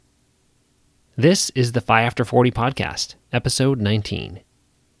This is the Fi After 40 podcast, episode 19.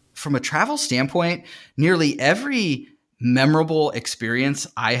 From a travel standpoint, nearly every memorable experience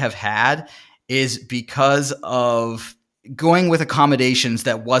I have had is because of going with accommodations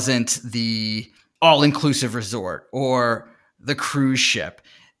that wasn't the all-inclusive resort or the cruise ship,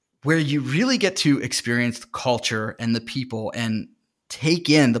 where you really get to experience the culture and the people and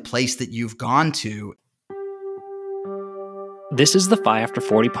take in the place that you've gone to. This is the Fi After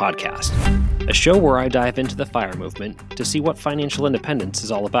 40 podcast, a show where I dive into the FIRE movement to see what financial independence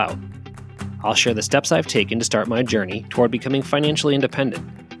is all about. I'll share the steps I've taken to start my journey toward becoming financially independent,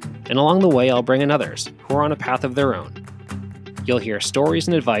 and along the way I'll bring in others who are on a path of their own. You'll hear stories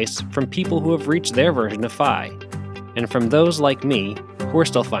and advice from people who have reached their version of FI, and from those like me who are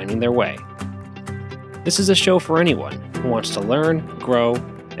still finding their way. This is a show for anyone who wants to learn, grow,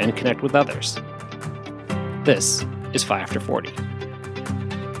 and connect with others. This is Fi After 40.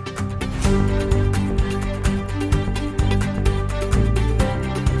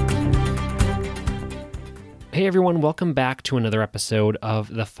 Hey everyone, welcome back to another episode of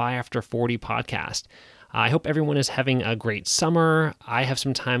the Fi After 40 podcast. I hope everyone is having a great summer. I have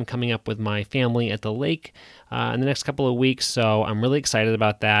some time coming up with my family at the lake in the next couple of weeks, so I'm really excited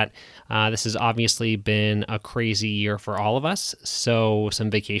about that. This has obviously been a crazy year for all of us, so some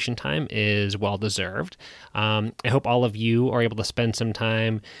vacation time is well-deserved. I hope all of you are able to spend some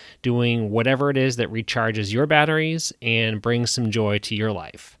time doing whatever it is that recharges your batteries and brings some joy to your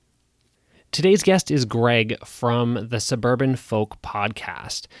life. Today's guest is Greg from the Suburban Folk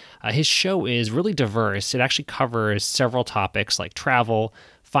podcast. His show is really diverse. It actually covers several topics like travel,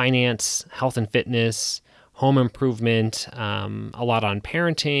 finance, health and fitness, home improvement, a lot on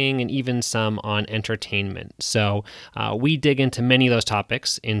parenting, and even some on entertainment. So we dig into many of those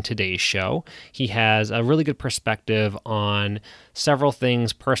topics in today's show. He has a really good perspective on several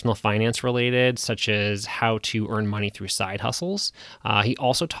things personal finance related, such as how to earn money through side hustles. He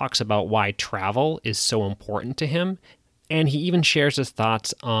also talks about why travel is so important to him. And he even shares his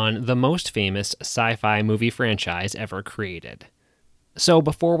thoughts on the most famous sci-fi movie franchise ever created. So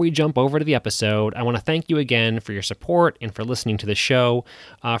before we jump over to the episode, I want to thank you again for your support and for listening to the show.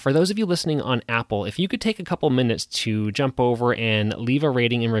 For those of you listening on Apple, if you could take a couple minutes to jump over and leave a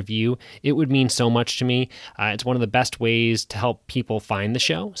rating and review, it would mean so much to me. It's one of the best ways to help people find the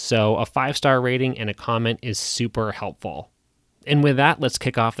show. So a 5-star rating and a comment is super helpful. And with that, let's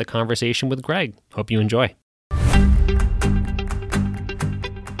kick off the conversation with Greg. Hope you enjoy.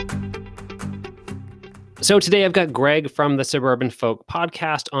 So today I've got Greg from the Suburban Folk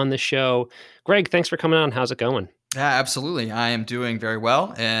podcast on the show. Greg, thanks for coming on. How's it going? Yeah, absolutely. I am doing very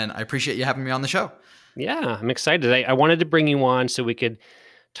well, and I appreciate you having me on the show. Yeah, I'm excited. I wanted to bring you on so we could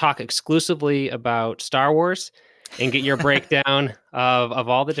talk exclusively about Star Wars and get your breakdown of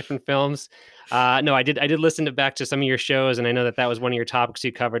all the different films. No, I did listen back to some of your shows, and I know that was one of your topics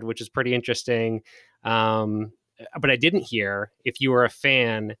you covered, which is pretty interesting. But I didn't hear if you were a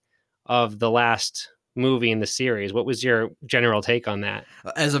fan of the last movie in the series. What was your general take on that?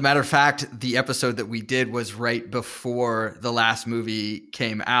 As a matter of fact, the episode that we did was right before the last movie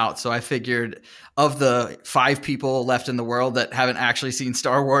came out. So I figured of the 5 people left in the world that haven't actually seen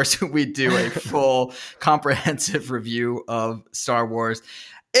Star Wars, we'd do a full comprehensive review of Star Wars.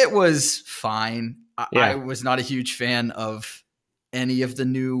 It was fine. Yeah. I was not a huge fan of any of the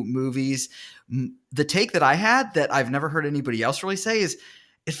new movies. The take that I had that I've never heard anybody else really say is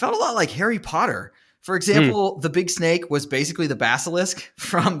it felt a lot like Harry Potter. For example, the big snake was basically the basilisk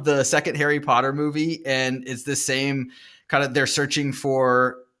from the second Harry Potter movie. And it's the same kind of, they're searching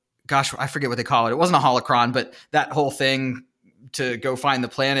for, gosh, I forget what they call it. It wasn't a holocron, but that whole thing to go find the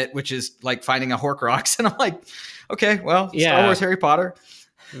planet, which is like finding a Horcrux. And I'm like, okay, well, yeah. Star Wars, Harry Potter.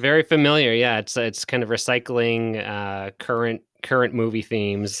 Very familiar. Yeah. It's kind of recycling current movie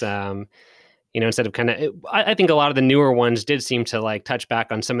themes. Instead of I think a lot of the newer ones did seem to like touch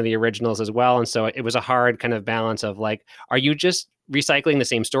back on some of the originals as well. And so it was a hard kind of balance of like, are you just recycling the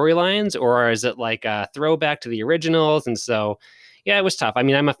same storylines or is it like a throwback to the originals? And so, yeah, it was tough. I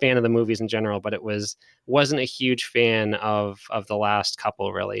mean, I'm a fan of the movies in general, but it wasn't a huge fan of the last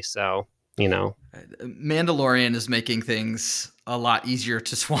couple really. So, Mandalorian is making things a lot easier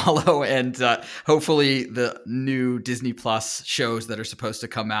to swallow, and hopefully the new Disney Plus shows that are supposed to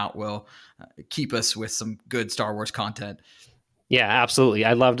come out will keep us with some good Star Wars content. Yeah, absolutely.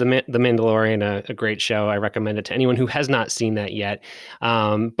 I loved The Mandalorian, a great show. I recommend it to anyone who has not seen that yet.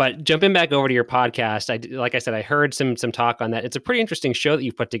 But jumping back over to your podcast, like I said, I heard some talk on that. It's a pretty interesting show that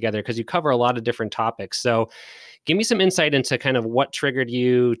you've put together because you cover a lot of different topics. So give me some insight into kind of what triggered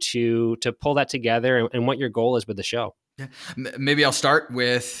you to pull that together and what your goal is with the show. Yeah. Maybe I'll start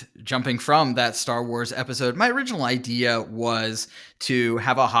with jumping from that Star Wars episode, my original idea was to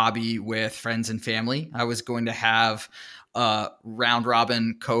have a hobby with friends and family. I was going to have a round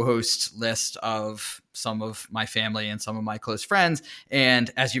robin co-host list of some of my family and some of my close friends.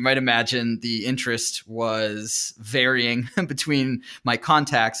 And as you might imagine, the interest was varying between my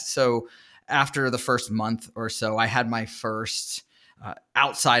contacts. So after the first month or so, I had my first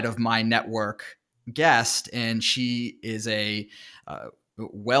outside of my network guest, and she is a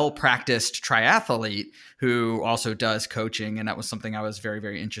well-practiced triathlete who also does coaching. And that was something I was very,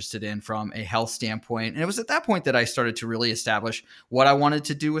 very interested in from a health standpoint. And it was at that point that I started to really establish what I wanted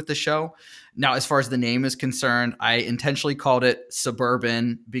to do with the show. Now, as far as the name is concerned, I intentionally called it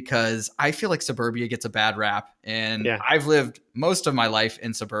Suburban because I feel like suburbia gets a bad rap. And I've lived most of my life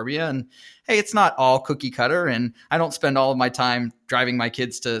in suburbia. And hey, it's not all cookie cutter. And I don't spend all of my time driving my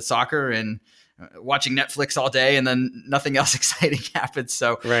kids to soccer and watching Netflix all day and then nothing else exciting happens.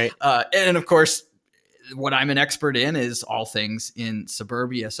 So, and of course, what I'm an expert in is all things in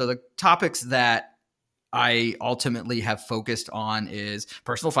suburbia. So the topics that I ultimately have focused on is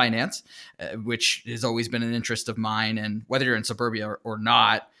personal finance, which has always been an interest of mine. And whether you're in suburbia or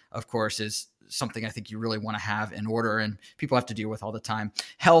not, of course, is something I think you really want to have in order and people have to deal with all the time.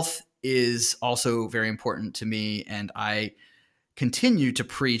 Health is also very important to me. And I continue to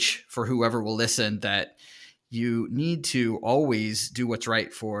preach for whoever will listen that you need to always do what's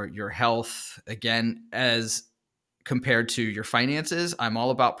right for your health. Again, as compared to your finances, I'm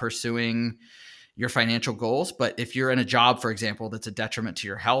all about pursuing your financial goals. But if you're in a job, for example, that's a detriment to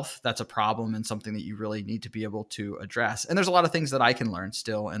your health, that's a problem and something that you really need to be able to address. And there's a lot of things that I can learn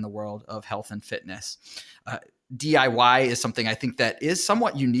still in the world of health and fitness. DIY is something I think that is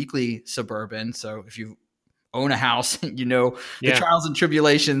somewhat uniquely suburban. So if you own a house, the trials and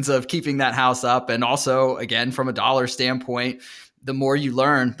tribulations of keeping that house up. And also, again, from a dollar standpoint, the more you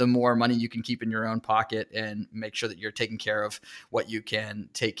learn, the more money you can keep in your own pocket and make sure that you're taking care of what you can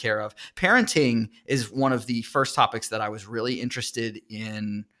take care of. Parenting is one of the first topics that I was really interested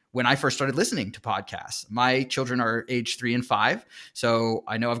in when I first started listening to podcasts. My children are age 3 and 5. So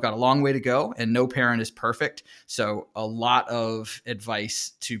I know I've got a long way to go and no parent is perfect. So a lot of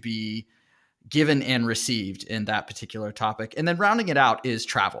advice to be given and received in that particular topic. And then rounding it out is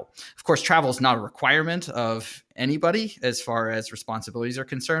travel. Of course, travel is not a requirement of anybody as far as responsibilities are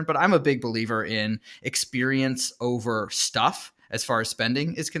concerned, but I'm a big believer in experience over stuff as far as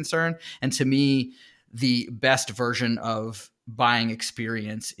spending is concerned. And to me, the best version of buying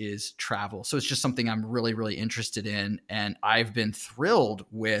experience is travel. So it's just something I'm really, really interested in. And I've been thrilled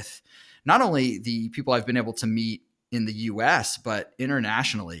with not only the people I've been able to meet in the US, but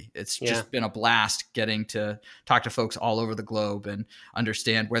internationally. It's just been a blast getting to talk to folks all over the globe and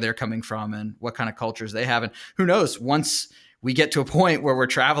understand where they're coming from and what kind of cultures they have. And who knows, once we get to a point where we're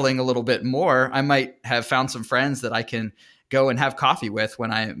traveling a little bit more, I might have found some friends that I can go and have coffee with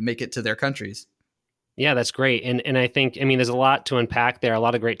when I make it to their countries. Yeah, that's great. And I think, there's a lot to unpack there, a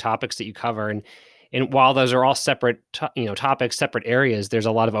lot of great topics that you cover. And while those are all separate, topics, separate areas, there's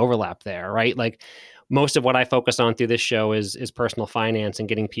a lot of overlap there, right? Like, most of what I focus on through this show is personal finance and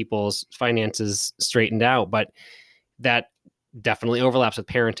getting people's finances straightened out. But that definitely overlaps with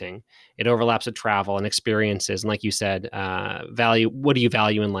parenting. It overlaps with travel and experiences. And like you said, value. What do you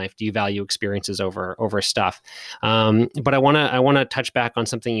value in life? Do you value experiences over stuff? But I want to touch back on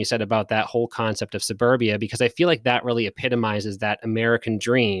something you said about that whole concept of suburbia, because I feel like that really epitomizes that American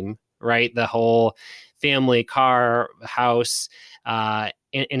dream, right? The whole family, car, house. And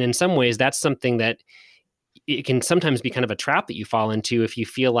in some ways, that's something that it can sometimes be kind of a trap that you fall into if you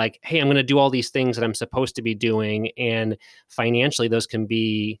feel like, hey, I'm going to do all these things that I'm supposed to be doing. And financially, those can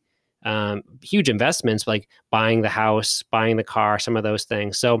be huge investments, like buying the house, buying the car, some of those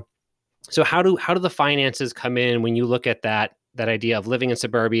things. So how do the finances come in when you look at that idea of living in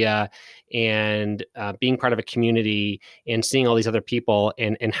suburbia and being part of a community and seeing all these other people,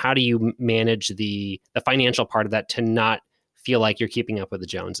 and how do you manage the financial part of that to not feel like you're keeping up with the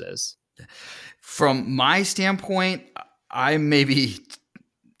Joneses? From my standpoint, I'm maybe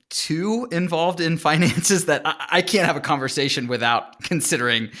too involved in finances that I can't have a conversation without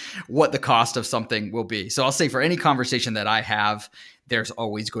considering what the cost of something will be. So I'll say for any conversation that I have, there's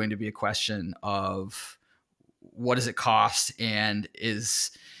always going to be a question of what does it cost, and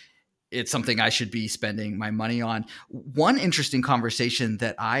is it something I should be spending my money on? One interesting conversation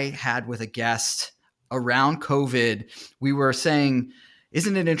that I had with a guest around COVID, we were saying,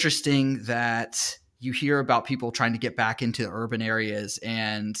 isn't it interesting that you hear about people trying to get back into urban areas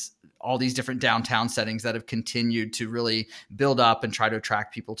and all these different downtown settings that have continued to really build up and try to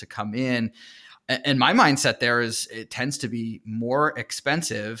attract people to come in? And my mindset there is it tends to be more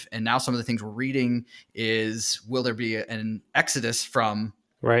expensive. And now some of the things we're reading is, will there be an exodus from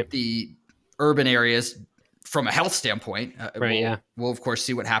the urban areas from a health standpoint? We'll of course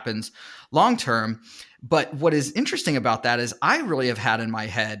see what happens long term. But what is interesting about that is I really have had in my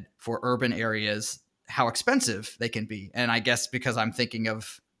head for urban areas how expensive they can be. And I guess because I'm thinking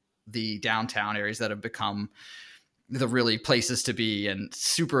of the downtown areas that have become the really places to be and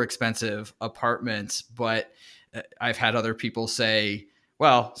super expensive apartments. But I've had other people say,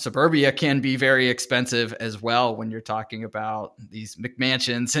 well, suburbia can be very expensive as well when you're talking about these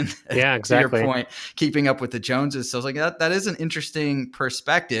McMansions and to your point, keeping up with the Joneses. So I was like, that is an interesting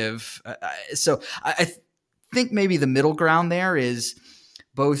perspective. So I think maybe the middle ground there is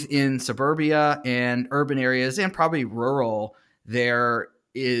both in suburbia and urban areas and probably rural, there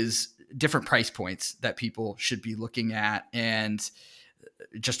is different price points that people should be looking at. And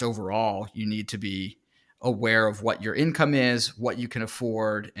just overall, you need to be aware of what your income is, what you can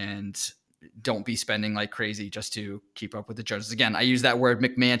afford, and don't be spending like crazy just to keep up with the Joneses. Again, I use that word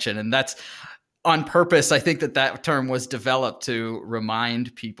McMansion, and that's on purpose. I think that term was developed to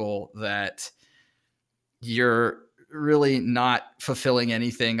remind people that you're really not fulfilling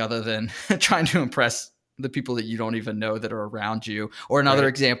anything other than trying to impress the people that you don't even know that are around you. Or another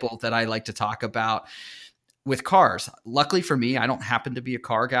example that I like to talk about with cars. Luckily for me, I don't happen to be a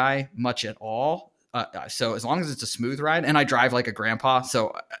car guy much at all. So as long as it's a smooth ride, and I drive like a grandpa.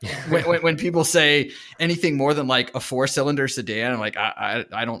 So when people say anything more than like a 4-cylinder sedan, I'm like,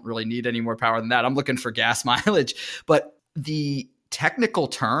 I don't really need any more power than that. I'm looking for gas mileage. But the technical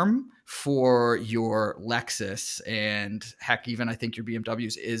term for your Lexus and heck, even I think your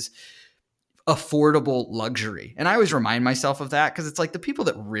BMWs is affordable luxury. And I always remind myself of that because it's like the people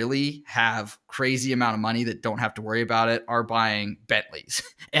that really have crazy amount of money that don't have to worry about it are buying Bentleys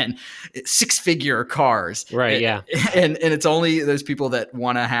and 6-figure cars. Right. Yeah. And it's only those people that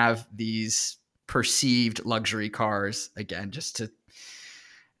want to have these perceived luxury cars, again, just to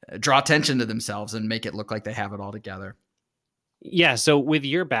draw attention to themselves and make it look like they have it all together. Yeah. So with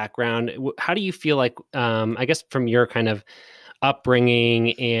your background, how do you feel like, I guess from your kind of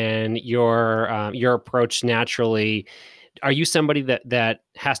upbringing and your approach naturally, are you somebody that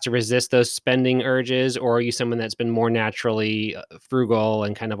has to resist those spending urges, or are you someone that's been more naturally frugal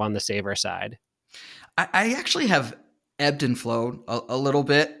and kind of on the saver side? I actually have ebbed and flowed a little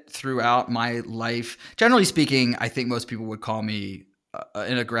bit throughout my life. Generally speaking, I think most people would call me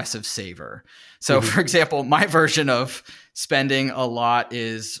an aggressive saver. So for example, my version of spending a lot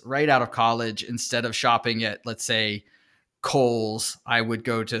is right out of college, instead of shopping at, let's say, Kohl's, I would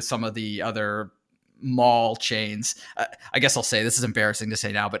go to some of the other mall chains. I guess I'll say, this is embarrassing to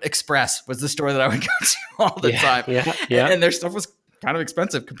say now, but Express was the store that I would go to all the time. Yeah. And their stuff was kind of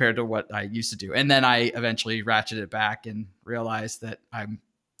expensive compared to what I used to do. And then I eventually ratcheted it back and realized that I'm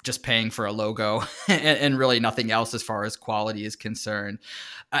just paying for a logo and really nothing else as far as quality is concerned.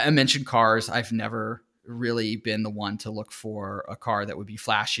 I mentioned cars. I've never really been the one to look for a car that would be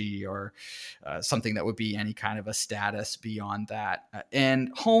flashy or something that would be any kind of a status beyond that.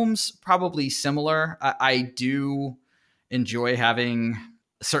 And homes, probably similar. I do enjoy having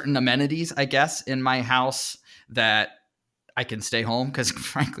certain amenities, I guess, in my house that I can stay home, because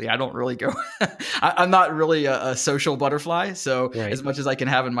frankly, I don't really go, I'm not really a social butterfly. So as much as I can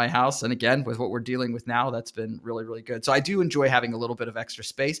have in my house, and again, with what we're dealing with now, that's been really, really good. So I do enjoy having a little bit of extra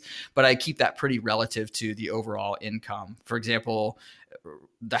space, but I keep that pretty relative to the overall income. For example,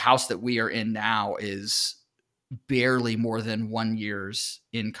 the house that we are in now is barely more than 1 year's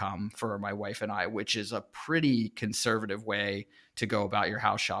income for my wife and I, which is a pretty conservative way to go about your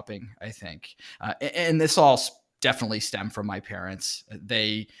house shopping, I think. And this all definitely stem from my parents.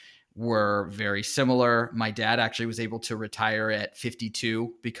 They were very similar. My dad actually was able to retire at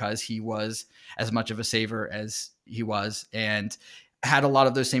 52 because he was as much of a saver as he was, and had a lot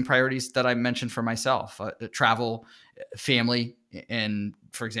of those same priorities that I mentioned for myself, travel, family. And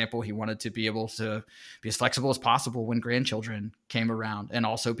for example, he wanted to be able to be as flexible as possible when grandchildren came around, and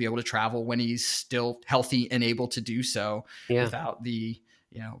also be able to travel when he's still healthy and able to do so without the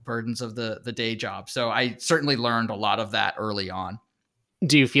burdens of the day job. So I certainly learned a lot of that early on.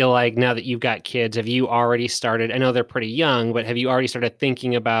 Do you feel like now that you've got kids, have you already started, I know they're pretty young, but have you already started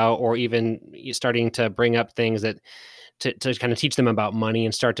thinking about, or even starting to bring up things that to kind of teach them about money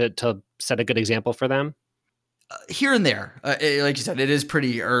and start to set a good example for them? Here and there. Like you said, it is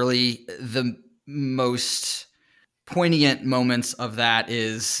pretty early. The most poignant moments of that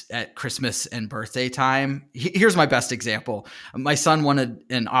is at Christmas and birthday time. Here's my best example. My son wanted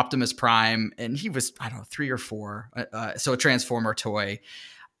an Optimus Prime, and he was, I don't know, 3 or 4. So a Transformer toy.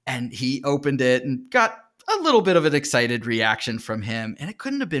 And he opened it and got a little bit of an excited reaction from him. And it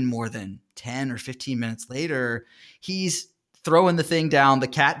couldn't have been more than 10 or 15 minutes later. He's throwing the thing down the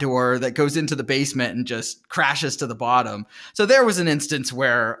cat door that goes into the basement and just crashes to the bottom. So there was an instance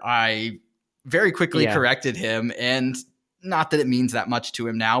where I very quickly corrected him. And not that it means that much to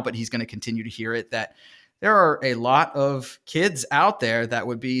him now, but he's going to continue to hear it, that there are a lot of kids out there that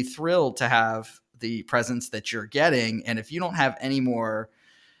would be thrilled to have the presents that you're getting. And if you don't have any more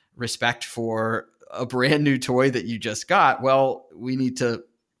respect for a brand new toy that you just got, well, we need to,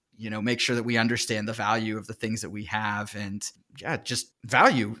 make sure that we understand the value of the things that we have and just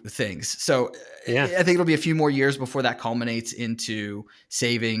value things. So I think it'll be a few more years before that culminates into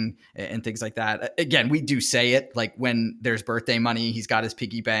saving and things like that. Again, we do say it, like when there's birthday money, he's got his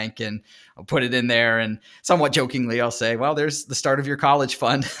piggy bank and I'll put it in there, and somewhat jokingly I'll say, well, there's the start of your college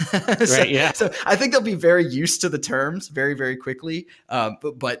fund. So I think they'll be very used to the terms very, very quickly,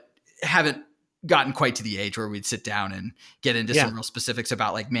 but haven't gotten quite to the age where we'd sit down and get into some real specifics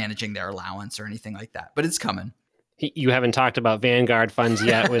about like managing their allowance or anything like that, but it's coming. You haven't talked about Vanguard funds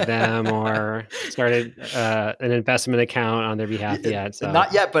yet with them or started an investment account on their behalf yet. So.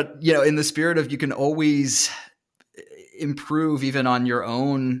 Not yet, but in the spirit of, you can always improve even on your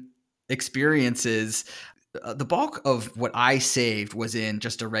own experiences. The bulk of what I saved was in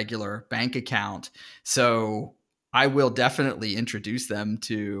just a regular bank account. So I will definitely introduce them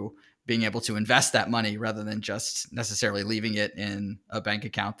to being able to invest that money rather than just necessarily leaving it in a bank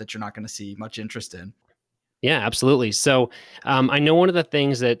account that you're not going to see much interest in. Yeah, absolutely. So I know one of the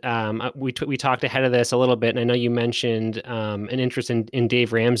things that we talked ahead of this a little bit, and I know you mentioned an interest in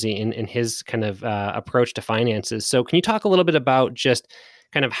Dave Ramsey and his kind of approach to finances. So can you talk a little bit about just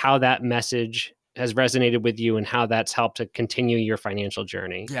kind of how that message has resonated with you and how that's helped to continue your financial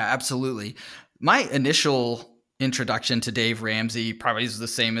journey? Yeah, absolutely. My initial introduction to Dave Ramsey probably is the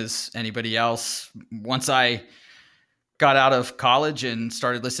same as anybody else. Once I got out of college and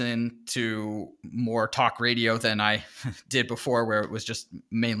started listening to more talk radio than I did before, where it was just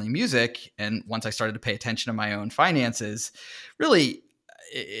mainly music. And once I started to pay attention to my own finances, really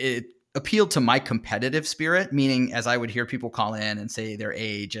it appealed to my competitive spirit, meaning as I would hear people call in and say their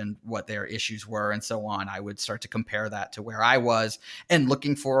age and what their issues were and so on, I would start to compare that to where I was and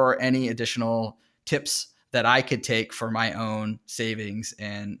looking for any additional tips that I could take for my own savings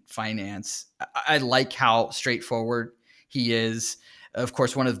and finance. I like how straightforward he is. Of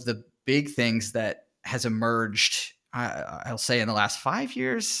course, one of the big things that has emerged, I'll say in the last 5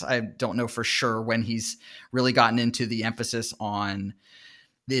 years, I don't know for sure when he's really gotten into the emphasis on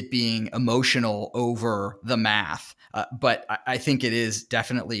it being emotional over the math. But I think it is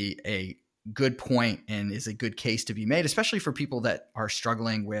definitely a good point and is a good case to be made, especially for people that are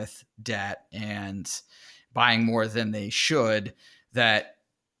struggling with debt and buying more than they should, that,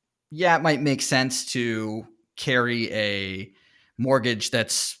 it might make sense to carry a mortgage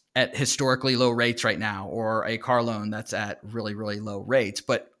that's at historically low rates right now, or a car loan that's at really, really low rates.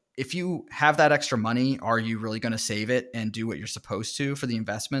 But if you have that extra money, are you really going to save it and do what you're supposed to for the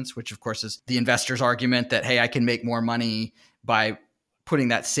investments, which of course is the investor's argument that, hey, I can make more money by putting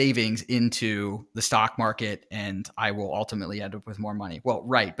that savings into the stock market and I will ultimately end up with more money. Well,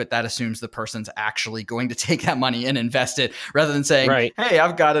 right. But that assumes the person's actually going to take that money and invest it rather than saying, hey,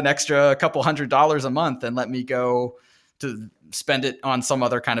 I've got an extra couple $100s a month and let me go to spend it on some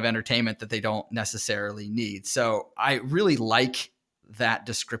other kind of entertainment that they don't necessarily need. So I really like that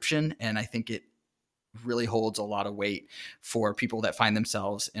description. And I think it really holds a lot of weight for people that find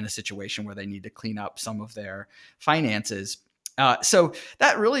themselves in a situation where they need to clean up some of their finances. So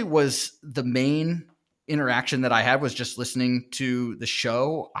that really was the main interaction that I had, was just listening to the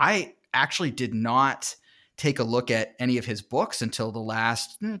show. I actually did not take a look at any of his books until the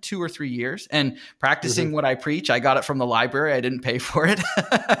last 2 or 3 years, and practicing what I preach. I got it from the library. I didn't pay for it.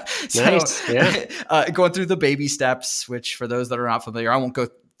 Nice. Yeah. Going through the baby steps, which for those that are not familiar, I won't go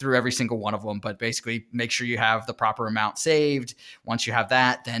through every single one of them, but basically make sure you have the proper amount saved. Once you have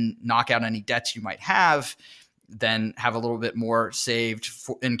that, then knock out any debts you might have, then have a little bit more saved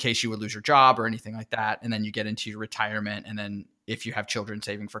in case you would lose your job or anything like that. And then you get into your retirement. And then if you have children,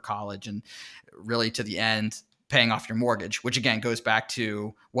 saving for college, and really to the end, paying off your mortgage, which again goes back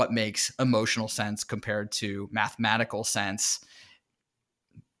to what makes emotional sense compared to mathematical sense.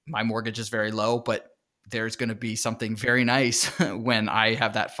 My mortgage is very low, but there's going to be something very nice when I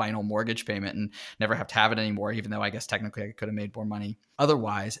have that final mortgage payment and never have to have it anymore, even though I guess technically I could have made more money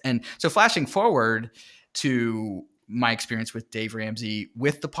otherwise. And so flashing forward to my experience with Dave Ramsey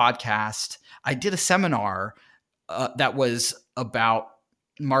with the podcast, I did a seminar that was about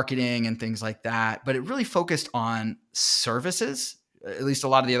marketing and things like that, but it really focused on services, At least a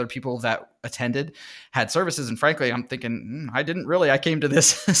lot of the other people that attended had services. And frankly, I'm thinking, I came to this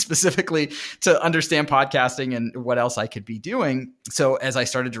specifically to understand podcasting and what else I could be doing. So as I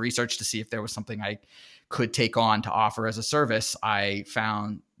started to research to see if there was something I could take on to offer as a service, I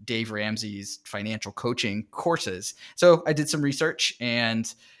found Dave Ramsey's financial coaching courses. So I did some research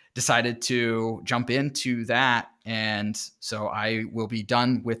and decided to jump into that. And so I will be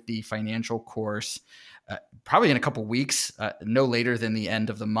done with the financial course probably in a couple weeks, no later than the end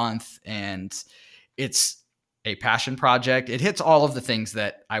of the month. And it's a passion project. It hits all of the things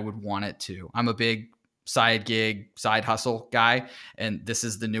that I would want it to. I'm a big side gig, side hustle guy. And this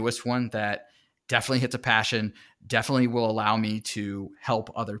is the newest one that definitely hits a passion, definitely will allow me to help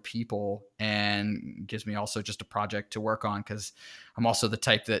other people, and gives me also just a project to work on, because I'm also the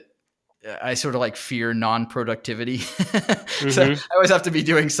type that I sort of like fear non-productivity. So I always have to be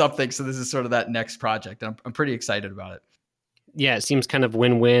doing something. So this is sort of that next project. And I'm pretty excited about it. Yeah, it seems kind of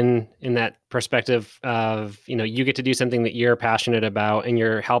win-win in that perspective of, you get to do something that you're passionate about and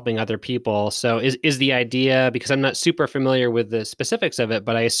you're helping other people. So is the idea, because I'm not super familiar with the specifics of it,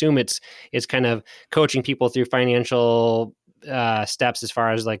 but I assume it's kind of coaching people through financial steps as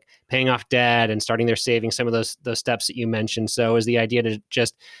far as like paying off debt and starting their savings, some of those steps that you mentioned. So is the idea to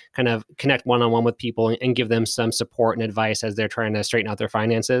just kind of connect one-on-one with people and give them some support and advice as they're trying to straighten out their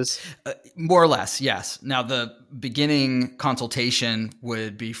finances? More or less, yes. Now, the beginning consultation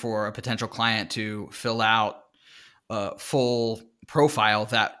would be for a potential client to fill out a full profile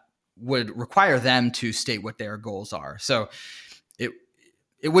that would require them to state what their goals are. So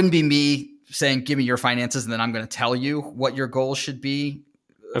it wouldn't be me saying, give me your finances, and then I'm going to tell you what your goals should be.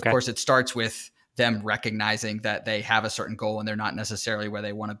 Okay. Of course, it starts with them recognizing that they have a certain goal and they're not necessarily where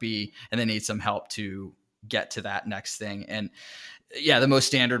they want to be, and they need some help to get to that next thing. And yeah, the most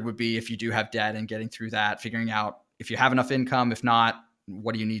standard would be if you do have debt and getting through that, figuring out if you have enough income. If not,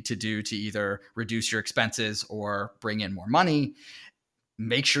 what do you need to do to either reduce your expenses or bring in more money?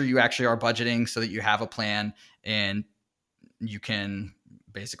 Make sure you actually are budgeting so that you have a plan and you can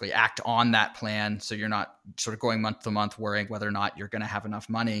basically act on that plan, so you're not sort of going month to month worrying whether or not you're going to have enough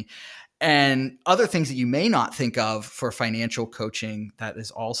money. And other things that you may not think of for financial coaching that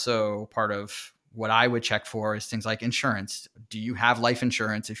is also part of what I would check for is things like insurance. Do you have life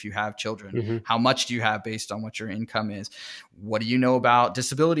insurance if you have children? Mm-hmm. How much do you have based on what your income is? What do you know about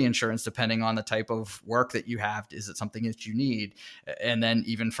disability insurance depending on the type of work that you have? Is it something that you need? And then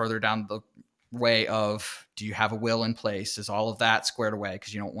even further down the way of, do you have a will in place? Is all of that squared away?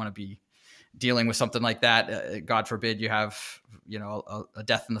 Because you don't want to be dealing with something like that. God forbid you have, a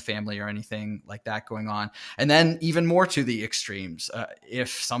death in the family or anything like that going on. And then even more to the extremes, if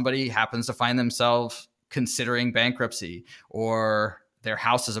somebody happens to find themselves considering bankruptcy or their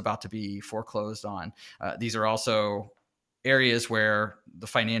house is about to be foreclosed on, these are also areas where the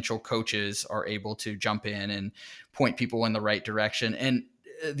financial coaches are able to jump in and point people in the right direction. And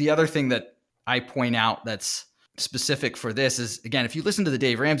the other thing that I point out that's specific for this is, again, if you listen to the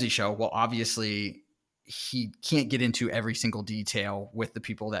Dave Ramsey show, well, obviously he can't get into every single detail with the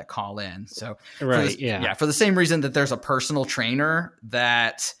people that call in. So right, for the same reason that there's a personal trainer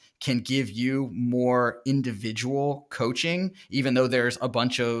that can give you more individual coaching, even though there's a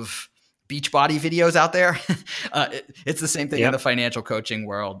bunch of Beachbody videos out there, it's the same thing in the financial coaching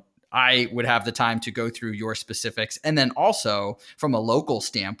world. I would have the time to go through your specifics. And then also from a local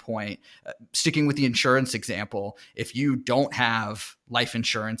standpoint, sticking with the insurance example, if you don't have life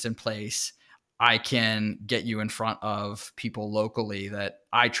insurance in place, I can get you in front of people locally that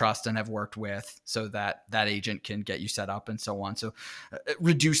I trust and have worked with, so that that agent can get you set up and so on. So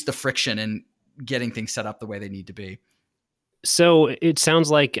reduce the friction in getting things set up the way they need to be. So it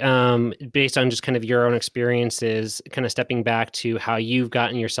sounds like, based on just kind of your own experiences, kind of stepping back to how you've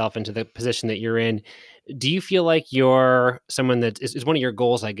gotten yourself into the position that you're in, do you feel like you're someone that is one of your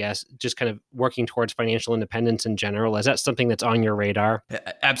goals, I guess, just kind of working towards financial independence in general? Is that something that's on your radar?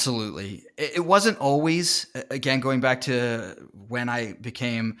 Absolutely. It wasn't always, again, going back to when I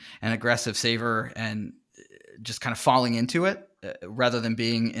became an aggressive saver and just kind of falling into it rather than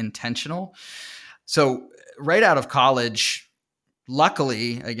being intentional. So right out of college,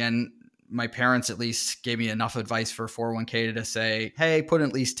 luckily, again, my parents at least gave me enough advice for 401k to say, hey, put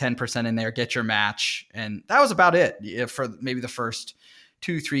at least 10% in there, get your match. And that was about it for maybe the first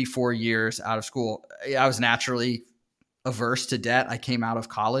 2, 3, 4 years out of school. I was naturally averse to debt. I came out of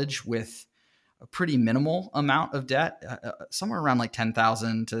college with a pretty minimal amount of debt, somewhere around like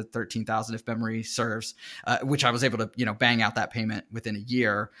 $10,000 to $13,000 if memory serves, which I was able to, bang out that payment within a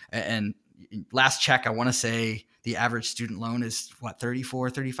year. And last check, I want to say the average student loan is what, 34,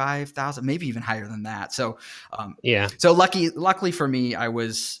 35,000, maybe even higher than that. So, Yeah. so luckily for me, I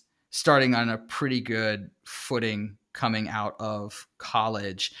was starting on a pretty good footing coming out of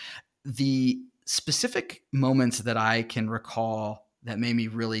college. The specific moments that I can recall that made me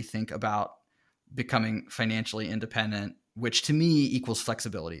really think about becoming financially independent, which to me equals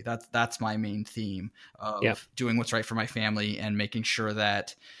flexibility. That's my main theme of Yep. doing what's right for my family and making sure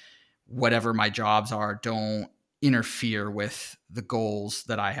that whatever my jobs are don't interfere with the goals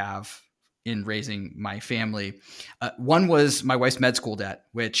that I have in raising my family. One was my wife's med school debt,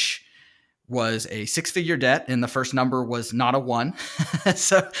 which was a 6-figure debt, and the first number was not a 1.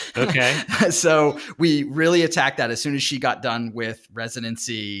 Okay. So we really attacked that as soon as she got done with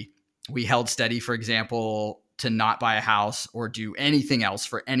residency. We held steady, for example, to not buy a house or do anything else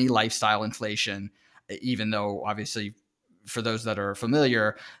for any lifestyle inflation, even though obviously for those that are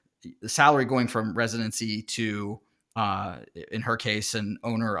familiar, the salary going from residency to, in her case, an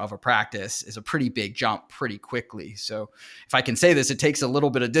owner of a practice is a pretty big jump pretty quickly. So if I can say this, it takes a little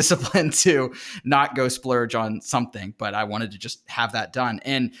bit of discipline to not go splurge on something, but I wanted to just have that done.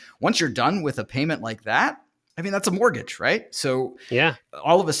 And once you're done with a payment like that, I mean, that's a mortgage, right? So Yeah.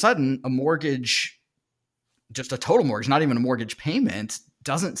 all of a sudden, a mortgage, just a total mortgage, not even a mortgage payment,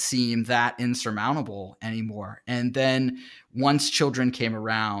 doesn't seem that insurmountable anymore. And then once children came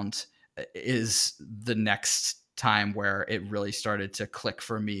around is the next time where it really started to click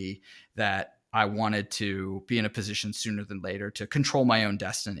for me that I wanted to be in a position sooner than later to control my own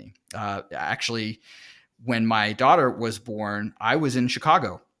destiny. Actually, when my daughter was born, I was in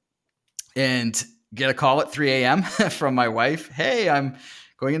Chicago and get a call at 3 a.m. from my wife. Hey, I'm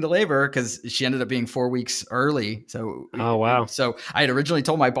going into labor, because she ended up being 4 weeks early. So, Oh, wow. So I had originally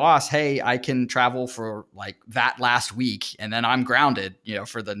told my boss, hey, I can travel for like that last week, and then I'm grounded,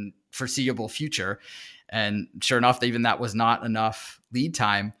 for the foreseeable future. And sure enough, even that was not enough lead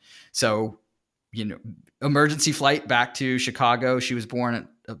time. So, emergency flight back to Chicago. She was born at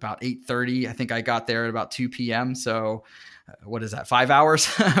about 8:30. I think I got there at about 2 p.m. So what is that? 5 hours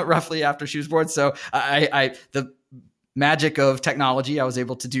roughly after she was born. So the magic of technology, I was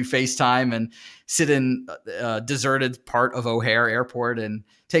able to do FaceTime and sit in a deserted part of O'Hare Airport and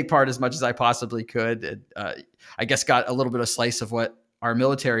take part as much as I possibly could. I guess got a little bit of slice of what our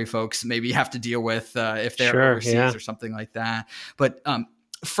military folks maybe have to deal with if they're overseas or something like that. But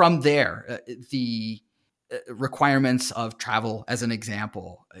from there, the requirements of travel, as an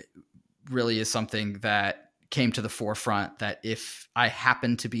example, really is something that came to the forefront, that if I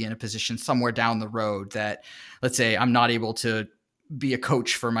happen to be in a position somewhere down the road that, let's say, I'm not able to be a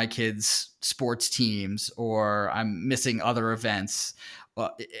coach for my kids' sports teams, or I'm missing other events,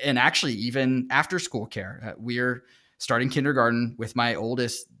 and actually even after school care, we're starting kindergarten with my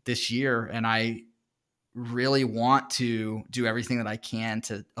oldest this year, and I really want to do everything that I can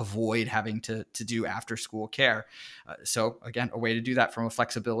to avoid having to do after school care. So again, a way to do that from a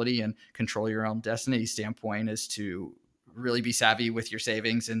flexibility and control your own destiny standpoint is to really be savvy with your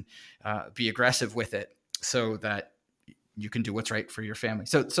savings and be aggressive with it so that you can do what's right for your family.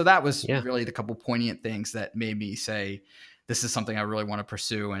 So that was really the couple poignant things that made me say, this is something I really want to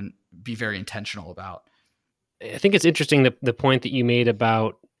pursue and be very intentional about. I think it's interesting the point that you made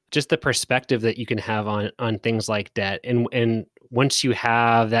about just the perspective that you can have on things like debt. And once you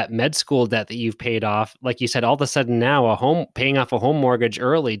have that med school debt that you've paid off, like you said, all of a sudden now paying off a home mortgage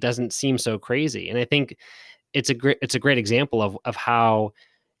early doesn't seem so crazy. And I think it's a great example of how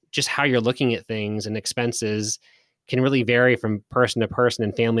you're looking at things and expenses can really vary from person to person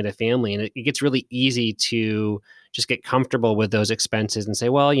and family to family. And it gets really easy to just get comfortable with those expenses and say,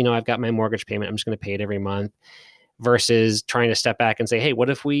 well, I've got my mortgage payment, I'm just going to pay it every month, versus trying to step back and say, hey, what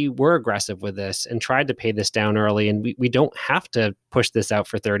if we were aggressive with this and tried to pay this down early, and we don't have to push this out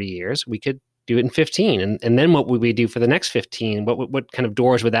for 30 years. We could do it in 15. And then what would we do for the next 15? What kind of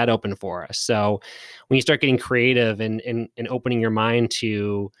doors would that open for us? So when you start getting creative and opening your mind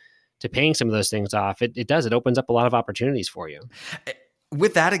to paying some of those things off, it opens up a lot of opportunities for you.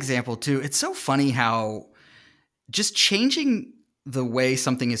 With that example too, it's so funny how just changing the way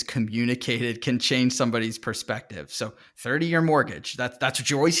something is communicated can change somebody's perspective. So 30-year mortgage, that's what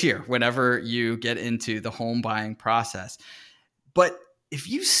you always hear whenever you get into the home buying process. But if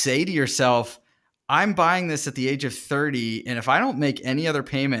you say to yourself, I'm buying this at the age of 30, and if I don't make any other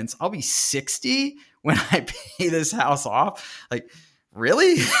payments, I'll be 60 when I pay this house off. Like,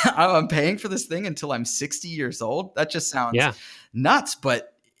 really? I'm paying for this thing until I'm 60 years old? That just sounds nuts.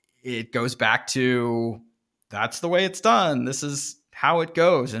 But it goes back to, that's the way it's done. This is how it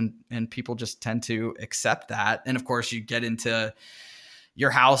goes. And people just tend to accept that. And of course you get into, your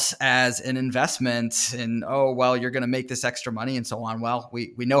house as an investment and, oh, well, you're going to make this extra money and so on. Well,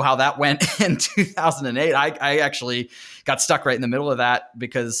 we know how that went in 2008. I actually got stuck right in the middle of that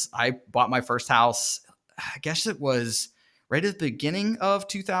because I bought my first house, I guess it was right at the beginning of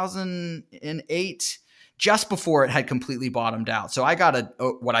 2008, just before it had completely bottomed out. So I got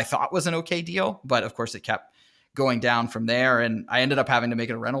what I thought was an okay deal, but of course it kept going down from there. And I ended up having to make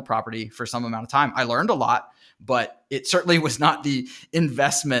it a rental property for some amount of time. I learned a lot, but it certainly was not the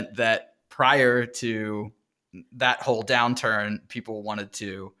investment that prior to that whole downturn, people wanted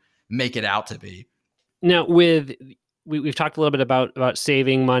to make it out to be. Now, we've talked a little bit about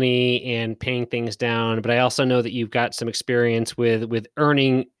saving money and paying things down, but I also know that you've got some experience with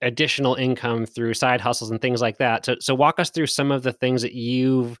earning additional income through side hustles and things like that. So walk us through some of the things that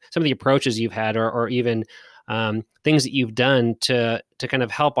some of the approaches you've had, or even things that you've done to kind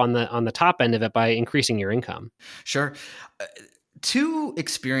of help on the top end of it by increasing your income. Sure. Two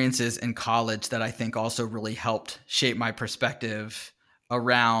experiences in college that I think also really helped shape my perspective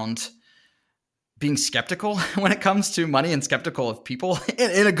around being skeptical when it comes to money and skeptical of people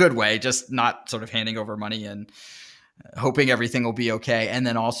in a good way, just not sort of handing over money and hoping everything will be okay. And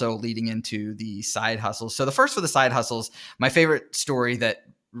then also leading into the side hustles. So the first for the side hustles, my favorite story that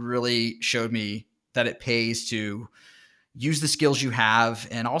really showed me that it pays to use the skills you have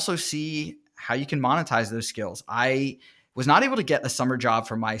and also see how you can monetize those skills. I was not able to get a summer job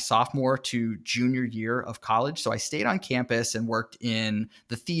from my sophomore to junior year of college. So I stayed on campus and worked in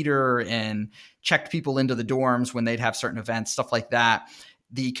the theater and checked people into the dorms when they'd have certain events, stuff like that.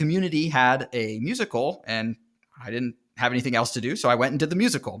 The community had a musical and I didn't have anything else to do. So I went and did the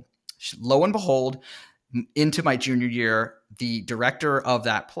musical. Lo and behold, into my junior year, the director of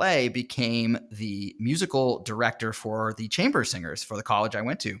that play became the musical director for the chamber singers for the college I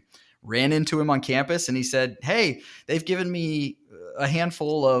went to. Ran into him on campus and he said, "Hey, they've given me a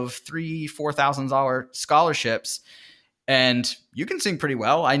handful of $3,000-$4,000 scholarships and you can sing pretty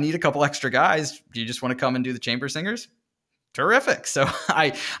well. I need a couple extra guys. Do you just want to come and do the chamber singers?" Terrific. So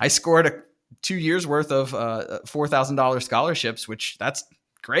I scored 2 years worth of $4,000 scholarships, which that's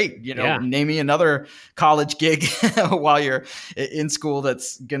great. Name me another college gig while you're in school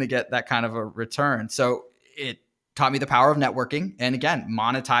that's going to get that kind of a return. So it taught me the power of networking and, again,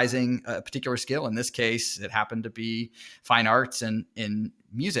 monetizing a particular skill. In this case, it happened to be fine arts and in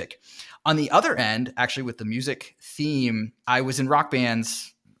music. On the other end, actually with the music theme, I was in rock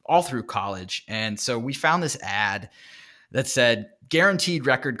bands all through college. And so we found this ad that said, guaranteed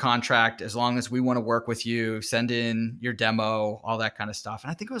record contract as long as we want to work with you, send in your demo, all that kind of stuff.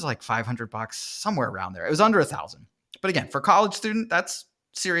 And I think it was like $500, somewhere around there. It was under $1,000. But again, for a college student, that's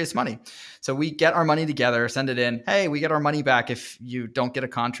serious money. So we get our money together, send it in. Hey, we get our money back if you don't get a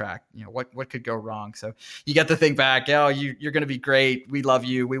contract. What could go wrong? So you get the thing back. Oh, you're going to be great. We love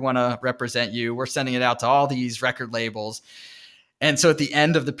you. We want to represent you. We're sending it out to all these record labels. And so at the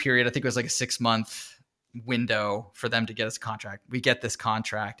end of the period, I think it was like a 6-month window for them to get us a contract. We get this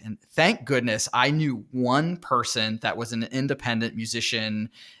contract. And thank goodness I knew one person that was an independent musician,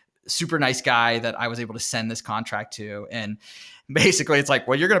 super nice guy that I was able to send this contract to. And basically it's like,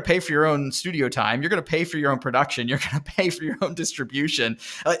 well, you're going to pay for your own studio time. You're going to pay for your own production. You're going to pay for your own distribution.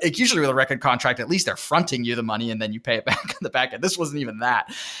 Usually with a record contract, at least they're fronting you the money and then you pay it back on the back end. This wasn't even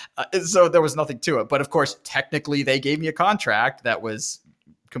that. So there was nothing to it. But of course, technically they gave me a contract that was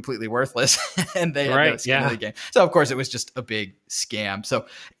completely worthless and they had no skin in the game. So of course it was just a big scam. So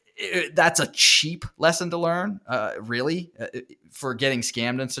that's a cheap lesson to learn, really, for getting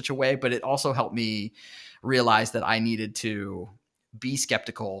scammed in such a way. But it also helped me realize that I needed to be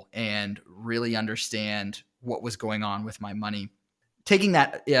skeptical and really understand what was going on with my money. Taking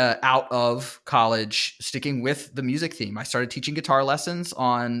that out of college, sticking with the music theme, I started teaching guitar lessons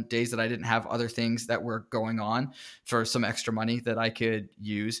on days that I didn't have other things that were going on for some extra money that I could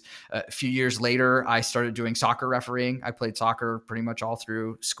use. A few years later, I started doing soccer refereeing. I played soccer pretty much all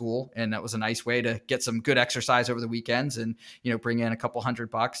through school, and that was a nice way to get some good exercise over the weekends and, bring in a couple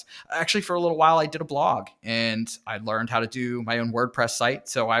 $100. Actually, for a little while, I did a blog and I learned how to do my own WordPress site.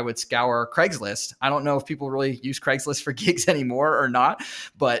 So I would scour Craigslist. I don't know if people really use Craigslist for gigs anymore or not,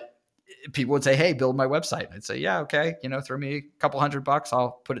 but people would say, "Hey, build my website." I'd say, "Yeah, okay. Throw me a couple $100.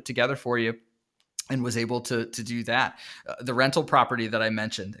 I'll put it together for you." And was able to do that. The rental property that I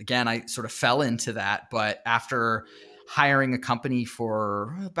mentioned, again, I sort of fell into that, but after hiring a company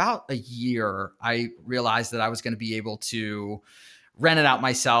for about a year, I realized that I was going to be able to rent it out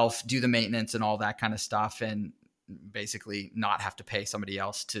myself, do the maintenance and all that kind of stuff, and basically not have to pay somebody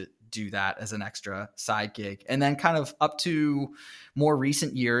else to do that as an extra side gig. And then kind of up to more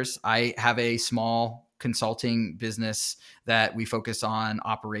recent years, I have a small consulting business that we focus on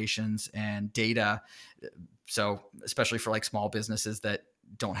operations and data. So especially for like small businesses that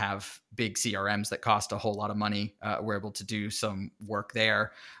don't have big CRMs that cost a whole lot of money, we're able to do some work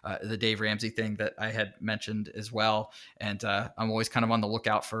there. The Dave Ramsey thing that I had mentioned as well. And I'm always kind of on the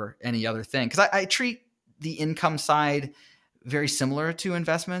lookout for any other thing, because I treat the income side very similar to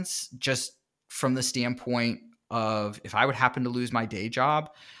investments, just from the standpoint of, if I would happen to lose my day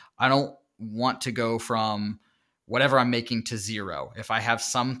job, I don't want to go from whatever I'm making to zero. If I have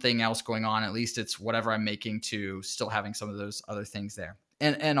something else going on, at least it's whatever I'm making to still having some of those other things there.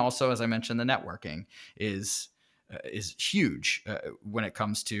 And also, as I mentioned, the networking is huge when it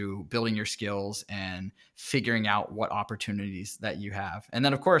comes to building your skills and figuring out what opportunities that you have. And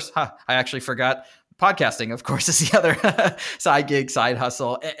then, of course, I actually forgot, podcasting, of course, is the other side gig, side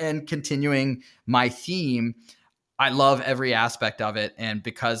hustle, and continuing my theme. I love every aspect of it. And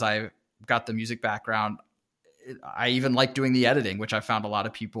because I've got the music background, I even like doing the editing, which I found a lot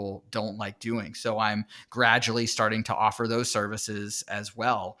of people don't like doing. So I'm gradually starting to offer those services as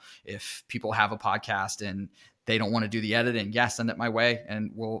well. If people have a podcast and they don't want to do the editing, send it my way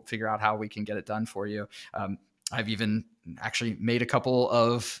and we'll figure out how we can get it done for you. I've even actually made a couple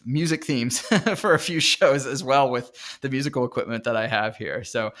of music themes for a few shows as well with the musical equipment that I have here.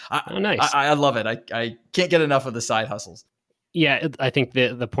 So nice. I love it. I can't get enough of the side hustles. Yeah, I think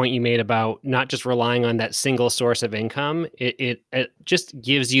the point you made about not just relying on that single source of income, it just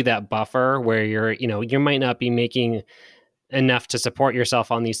gives you that buffer where you might not be making enough to support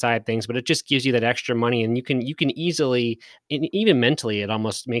yourself on these side things, but it just gives you that extra money, and you can easily, even mentally, it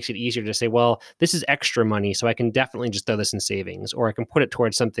almost makes it easier to say, well, this is extra money, so I can definitely just throw this in savings, or I can put it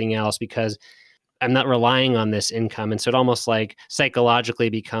towards something else because I'm not relying on this income. And so it almost like psychologically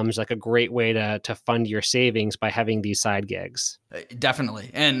becomes like a great way to fund your savings by having these side gigs.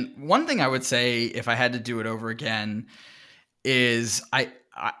 Definitely. And one thing I would say, if I had to do it over again, is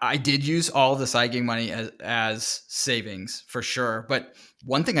I did use all of the side gig money as savings for sure. But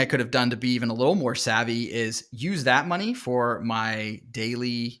one thing I could have done to be even a little more savvy is use that money for my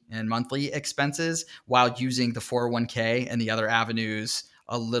daily and monthly expenses while using the 401k and the other avenues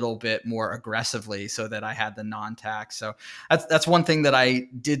a little bit more aggressively, so that I had the non-tax. So that's one thing that I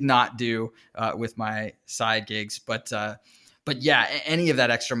did not do with my side gigs. But yeah, any of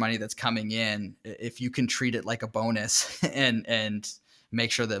that extra money that's coming in, if you can treat it like a bonus and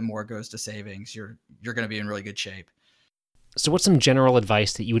make sure that more goes to savings, you're going to be in really good shape. So what's some general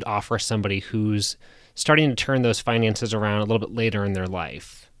advice that you would offer somebody who's starting to turn those finances around a little bit later in their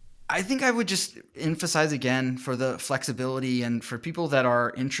life? I think I would just emphasize again, for the flexibility and for people that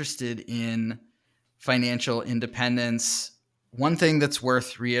are interested in financial independence, one thing that's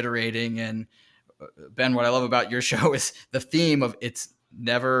worth reiterating, and Ben, what I love about your show is the theme of it's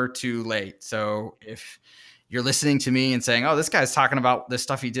never too late. So if you're listening to me and saying, oh, this guy's talking about this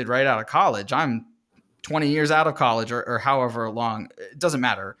stuff he did right out of college, I'm 20 years out of college or however long, it doesn't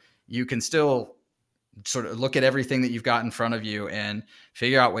matter. You can still sort of look at everything that you've got in front of you and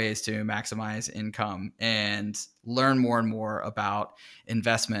figure out ways to maximize income and learn more and more about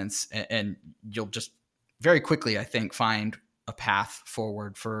investments. And you'll just very quickly, I think, find a path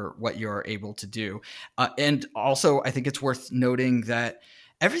forward for what you're able to do. And also, I think it's worth noting that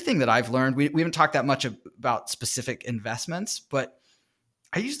everything that I've learned, we haven't talked that much about specific investments, but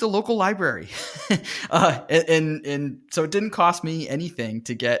I used the local library. And so it didn't cost me anything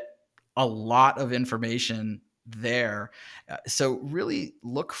to get a lot of information there. So really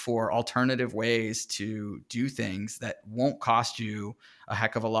look for alternative ways to do things that won't cost you a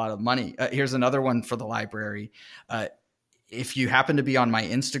heck of a lot of money. Here's another one for the library. If you happen to be on my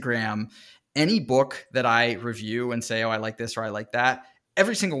Instagram, any book that I review and say, oh, I like this or I like that,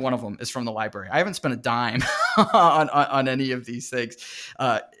 every single one of them is from the library. I haven't spent a dime on any of these things.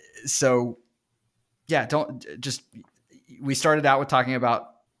 So yeah, we started out with talking about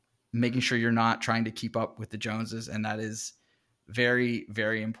making sure you're not trying to keep up with the Joneses. And that is very,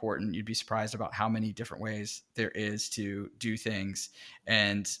 very important. You'd be surprised about how many different ways there is to do things.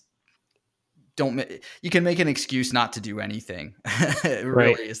 And you can make an excuse not to do anything. It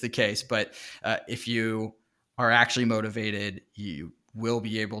really is the case. But if you are actually motivated, you will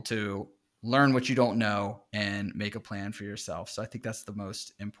be able to learn what you don't know and make a plan for yourself. So I think that's the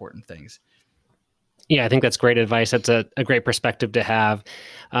most important things. Yeah, I think that's great advice. That's a great perspective to have.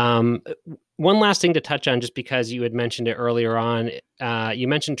 One last thing to touch on, just because you had mentioned it earlier on, you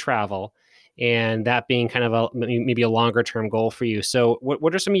mentioned travel and that being kind of maybe a longer term goal for you. So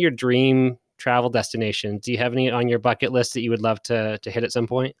what are some of your dream travel destinations? Do you have any on your bucket list that you would love to hit at some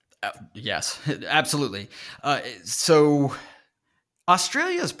point? Yes, absolutely. So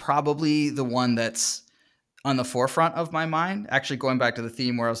Australia is probably the one that's on the forefront of my mind. Actually, going back to the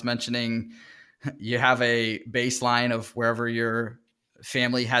theme where I was mentioning, you have a baseline of wherever your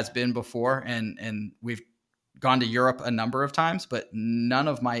family has been before, and we've gone to Europe a number of times, but none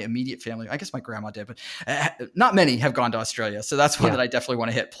of my immediate family, I guess my grandma did, but not many have gone to Australia. So that's one that I definitely want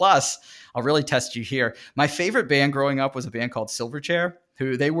to hit. Plus, I'll really test you here. My favorite band growing up was a band called Silverchair,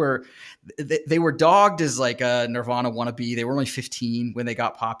 who they were dogged as like a Nirvana wannabe. They were only 15 when they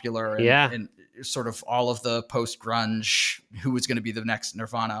got popular, and sort of all of the post grunge, who was going to be the next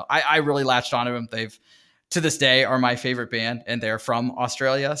Nirvana. I really latched onto them. They've, to this day, are my favorite band, and they're from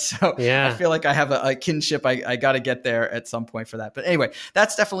Australia. So I feel like I have a kinship. I got to get there at some point for that. But anyway,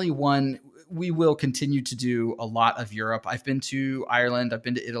 that's definitely one. We will continue to do a lot of Europe. I've been to Ireland, I've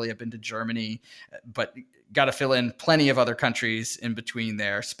been to Italy, I've been to Germany, but got to fill in plenty of other countries in between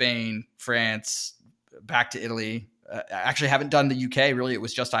there. Spain, France, back to Italy. I actually haven't done the UK. Really, it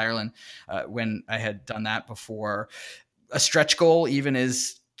was just Ireland when I had done that before. A stretch goal even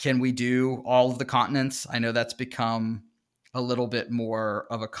is, can we do all of the continents? I know that's become a little bit more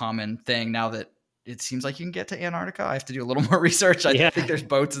of a common thing now that it seems like you can get to Antarctica. I have to do a little more research. I think there's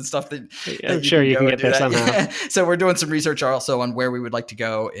boats and stuff that I'm sure you can get there somehow. Yeah. So we're doing some research also on where we would like to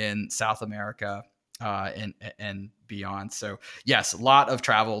go in South America and beyond. So yes, a lot of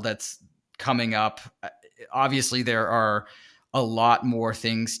travel that's coming up. Obviously, there are a lot more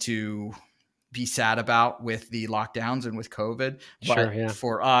things to be sad about with the lockdowns and with COVID. But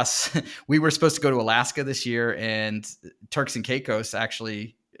for us, we were supposed to go to Alaska this year, and Turks and Caicos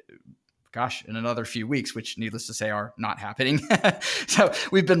actually, in another few weeks, which needless to say are not happening. So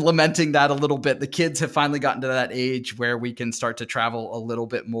we've been lamenting that a little bit. The kids have finally gotten to that age where we can start to travel a little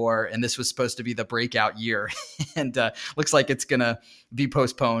bit more. And this was supposed to be the breakout year. And looks like it's going to be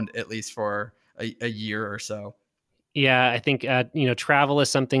postponed at least for a year or so. Yeah, I think travel is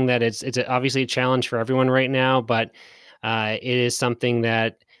something that it's obviously a challenge for everyone right now, but it is something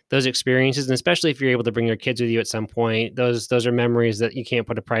that those experiences, and especially if you're able to bring your kids with you at some point, those are memories that you can't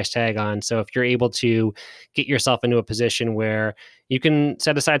put a price tag on. So if you're able to get yourself into a position where you can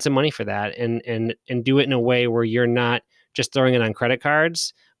set aside some money for that and do it in a way where you're not just throwing it on credit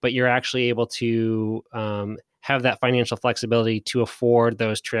cards, but you're actually able to have that financial flexibility to afford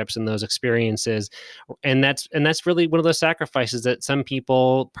those trips and those experiences. And that's really one of those sacrifices that some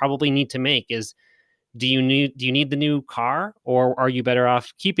people probably need to make is, do you need the new car, or are you better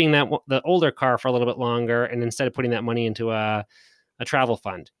off keeping the older car for a little bit longer, and instead of putting that money into a travel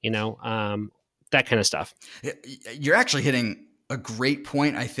fund, that kind of stuff. You're actually hitting a great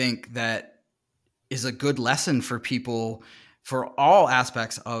point. I think that is a good lesson for people for all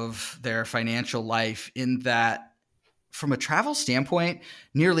aspects of their financial life, in that from a travel standpoint,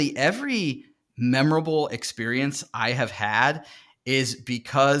 nearly every memorable experience I have had is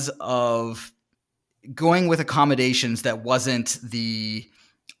because of going with accommodations that wasn't the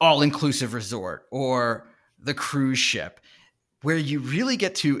all-inclusive resort or the cruise ship, where you really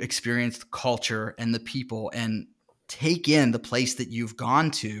get to experience the culture and the people and take in the place that you've gone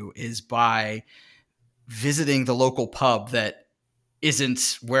to, is by visiting the local pub that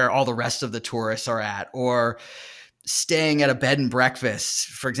isn't where all the rest of the tourists are at, or staying at a bed and breakfast.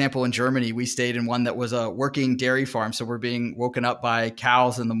 For example, in Germany, we stayed in one that was a working dairy farm. So we're being woken up by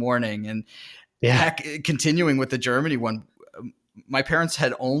cows in the morning. And continuing with the Germany one, my parents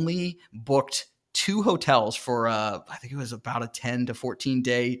had only booked 2 hotels for I think it was about a 10 to 14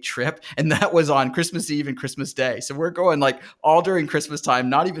 day trip. And that was on Christmas Eve and Christmas Day. So we're going like all during Christmas time,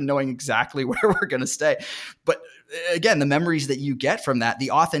 not even knowing exactly where we're going to stay. But again, the memories that you get from that,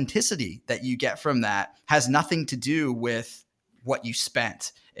 the authenticity that you get from that, has nothing to do with what you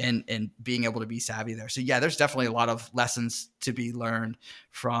spent and being able to be savvy there. So yeah, there's definitely a lot of lessons to be learned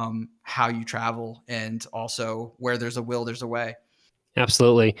from how you travel, and also where there's a will, there's a way.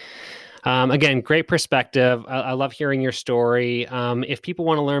 Absolutely. Again, great perspective. I love hearing your story. If people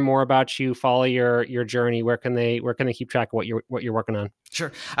want to learn more about you, follow your journey, where can they keep track of what you're working on?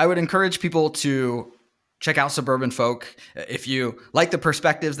 Sure. I would encourage people to check out Suburban Folk. If you like the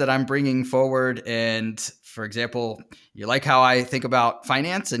perspectives that I'm bringing forward, and for example, you like how I think about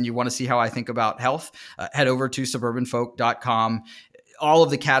finance and you want to see how I think about health, head over to suburbanfolk.com. All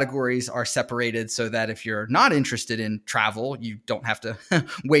of the categories are separated so that if you're not interested in travel, you don't have to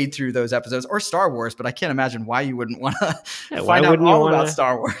wade through those episodes, or Star Wars. But I can't imagine why you wouldn't want to find out all about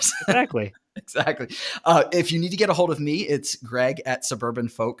Star Wars. Exactly. Exactly. If you need to get a hold of me, it's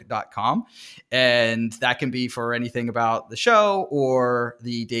greg@suburbanfolk.com. And that can be for anything about the show or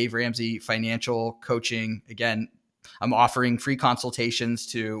the Dave Ramsey financial coaching. Again, I'm offering free consultations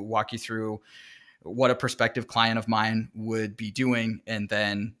to walk you through what a prospective client of mine would be doing. And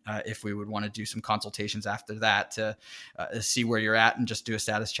then if we would want to do some consultations after that to see where you're at and just do a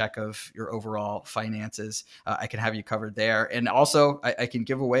status check of your overall finances, I can have you covered there. And also I can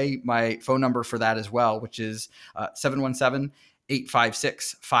give away my phone number for that as well, which is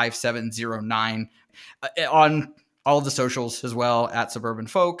 717-856-5709 on all of the socials as well at Suburban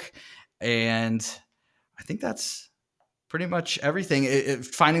Folk. And I think that's pretty much everything.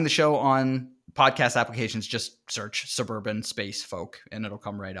 Finding the show on podcast applications, just search Suburban Space Folk and it'll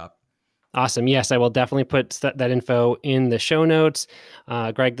come right up. Awesome. Yes, I will definitely put that info in the show notes.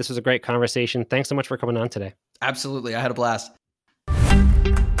 Greg, this was a great conversation. Thanks so much for coming on today. Absolutely. I had a blast.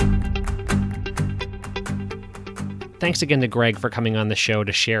 Thanks again to Greg for coming on the show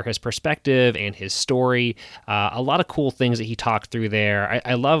to share his perspective and his story. A lot of cool things that he talked through there.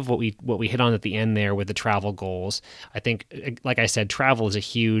 I love what we hit on at the end there with the travel goals. I think, like I said, travel is a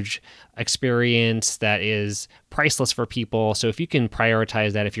huge experience that is priceless for people. So if you can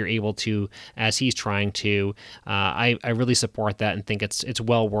prioritize that, if you're able to, as he's trying to, I really support that and think it's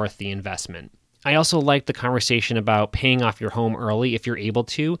well worth the investment. I also like the conversation about paying off your home early if you're able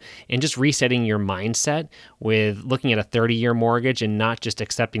to, and just resetting your mindset with looking at a 30-year mortgage and not just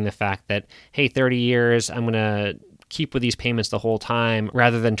accepting the fact that, hey, 30 years, I'm going to keep with these payments the whole time,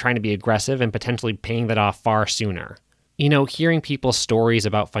 rather than trying to be aggressive and potentially paying that off far sooner. You know, hearing people's stories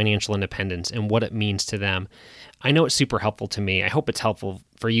about financial independence and what it means to them, I know it's super helpful to me. I hope it's helpful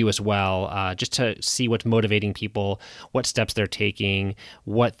for you as well, just to see what's motivating people, what steps they're taking,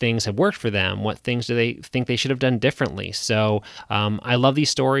 what things have worked for them, what things do they think they should have done differently. So I love these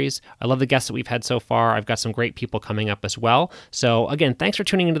stories. I love the guests that we've had so far. I've got some great people coming up as well. So again, thanks for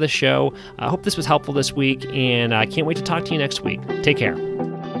tuning into the show. I hope this was helpful this week, and I can't wait to talk to you next week. Take care.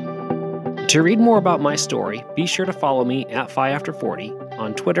 To read more about my story, be sure to follow me at FiAfter40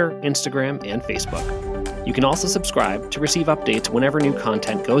 on Twitter, Instagram, and Facebook. You can also subscribe to receive updates whenever new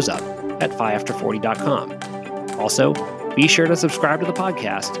content goes up at FiAfter40.com. Also, be sure to subscribe to the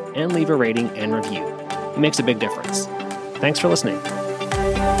podcast and leave a rating and review. It makes a big difference. Thanks for listening.